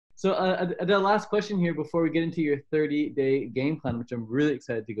So the last question here before we get into your 30-day game plan, which I'm really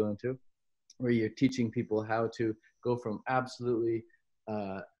excited to go into, where you're teaching people how to go from absolutely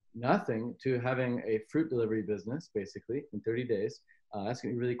nothing to having a fruit delivery business, basically, in 30 days. That's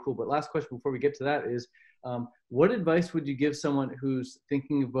going to be really cool. But last question before we get to that is, what advice would you give someone who's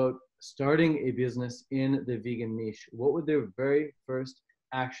thinking about starting a business in the vegan niche? What would their very first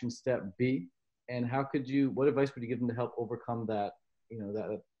action step be? And what advice would you give them to help overcome that,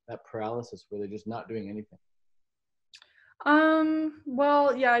 that paralysis where they're just not doing anything?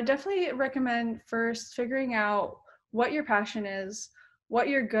 Well, yeah, I definitely recommend first figuring out what your passion is, what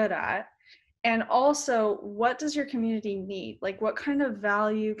you're good at, and also what does your community need? Like what kind of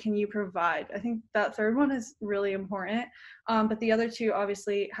value can you provide? I think that third one is really important. But the other two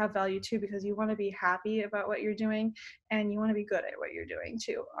obviously have value too, because you want to be happy about what you're doing and you want to be good at what you're doing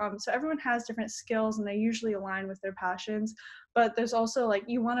too. So everyone has different skills and they usually align with their passions, but there's also like,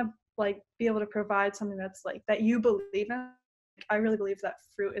 you want to like be able to provide something that's like that you believe in. I really believe that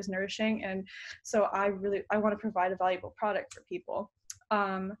fruit is nourishing, and so I want to provide a valuable product for people.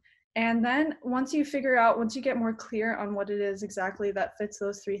 And then once you get more clear on what it is exactly that fits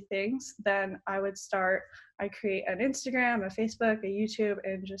those three things, then I create an Instagram, a Facebook, a YouTube,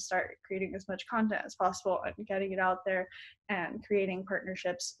 and just start creating as much content as possible and getting it out there and creating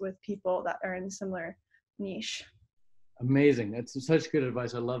partnerships with people that are in a similar niche. Amazing. That's such good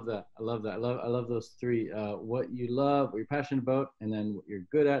advice. I love that. I love that. I love those three. What you love, what you're passionate about, and then what you're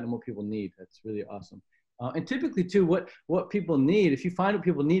good at and what people need. That's really awesome. And typically too, what people need, if you find what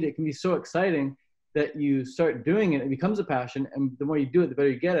people need, it can be so exciting that you start doing it. It becomes a passion. And the more you do it, the better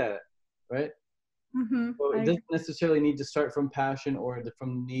you get at it. Right. Mm-hmm. So it doesn't necessarily need to start from passion or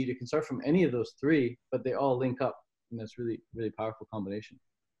from need. It can start from any of those three, but they all link up. And that's really, really powerful combination.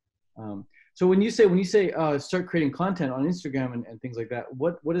 So when you say start creating content on Instagram and things like that,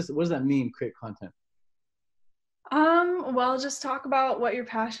 what does that mean, create content? Well, just talk about what you're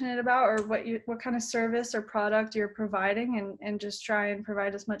passionate about or what kind of service or product you're providing, and just try and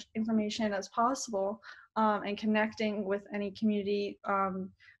provide as much information as possible, and connecting with any community.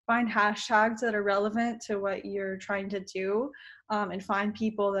 Find hashtags that are relevant to what you're trying to do, and find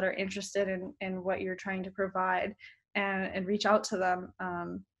people that are interested in what you're trying to provide, and reach out to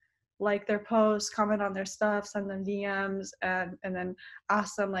them. Like their posts, comment on their stuff, send them DMs, and then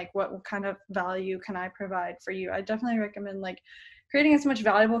ask them like what kind of value can I provide for you. I definitely recommend like creating as much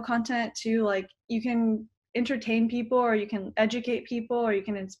valuable content too. Like you can entertain people or you can educate people or you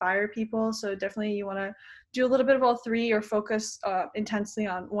can inspire people. So definitely you want to do a little bit of all three or focus intensely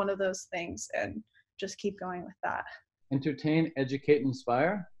on one of those things and just keep going with that. Entertain, educate,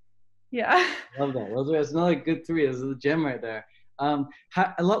 inspire. Yeah. Love that. That's another good three. This is a gem right there.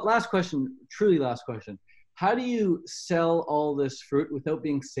 Last question, truly last question. How do you sell all this fruit without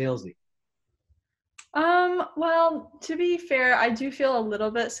being salesy? Well, to be fair, I do feel a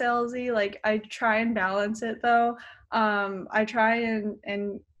little bit salesy. Like I try and balance it though. I try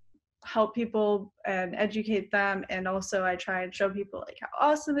and help people and educate them, and also I try and show people like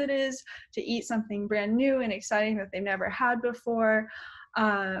how awesome it is to eat something brand new and exciting that they've never had before.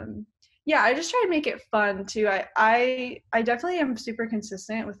 Yeah, I just try to make it fun too. I definitely am super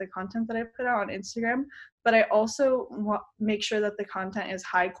consistent with the content that I put out on Instagram, but I also make sure that the content is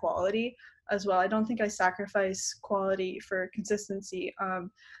high quality as well. I don't think I sacrifice quality for consistency.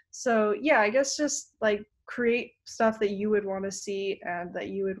 So yeah, I guess just like create stuff that you would want to see and that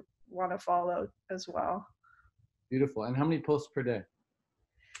you would want to follow as well. Beautiful. And how many posts per day?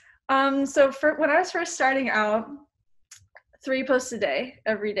 So for when I was first starting out, 3 posts a day,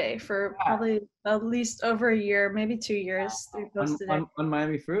 every day for probably at least over a year, maybe 2 years, 3 posts a day. On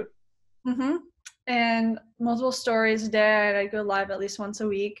Miami Fruit? Mm-hmm. And multiple stories a day, and I go live at least once a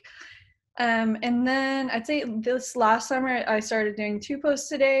week. And then I'd say this last summer, I started doing 2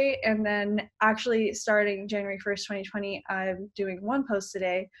 posts a day. And then actually starting January 1st, 2020, I'm doing 1 post a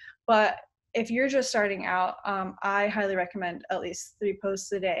day. But if you're just starting out, I highly recommend at least 3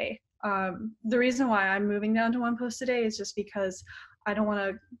 posts a day. The reason why I'm moving down to 1 post a day is just because I don't want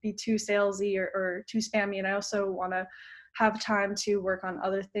to be too salesy or too spammy. And I also want to have time to work on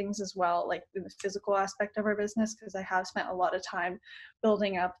other things as well, like in the physical aspect of our business, because I have spent a lot of time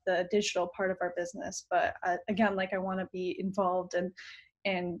building up the digital part of our business. But again, like I want to be involved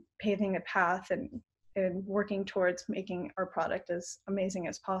and paving a path and working towards making our product as amazing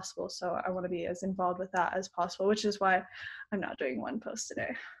as possible. So I want to be as involved with that as possible, which is why I'm not doing 1 post a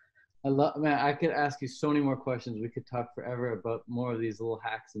day. Man, I could ask you so many more questions. We could talk forever about more of these little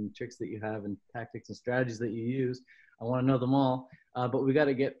hacks and tricks that you have and tactics and strategies that you use. I want to know them all, but we got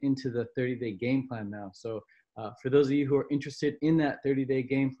to get into the 30-day game plan now. So For those of you who are interested in that 30-day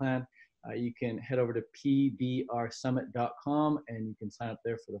game plan, you can head over to pbrsummit.com and you can sign up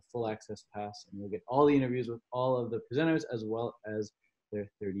there for the full access pass, and you'll get all the interviews with all of the presenters as well as their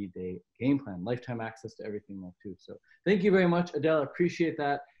 30-day game plan, lifetime access to everything there too. So thank you very much, Adele. I appreciate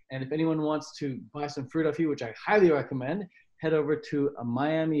that. And if anyone wants to buy some fruit off you, which I highly recommend, head over to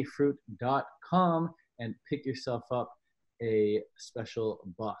miamifruit.com and pick yourself up a special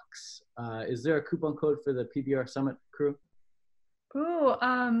box. Is there a coupon code for the PBR Summit crew? Ooh,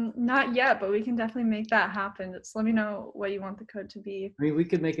 not yet, but we can definitely make that happen. Just let me know what you want the code to be. I mean, we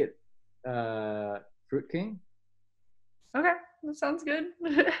could make it Fruit King. Okay, that sounds good.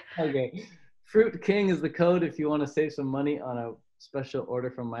 Okay, Fruit King is the code if you want to save some money on a special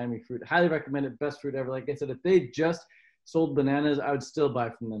order from Miami Fruit. Highly recommend it. Best fruit ever. Like I said, if they just sold bananas, I would still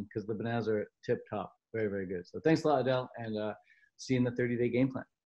buy from them because the bananas are tip top. Very, very good. So thanks a lot, Adele, and see you in the 30-day game plan.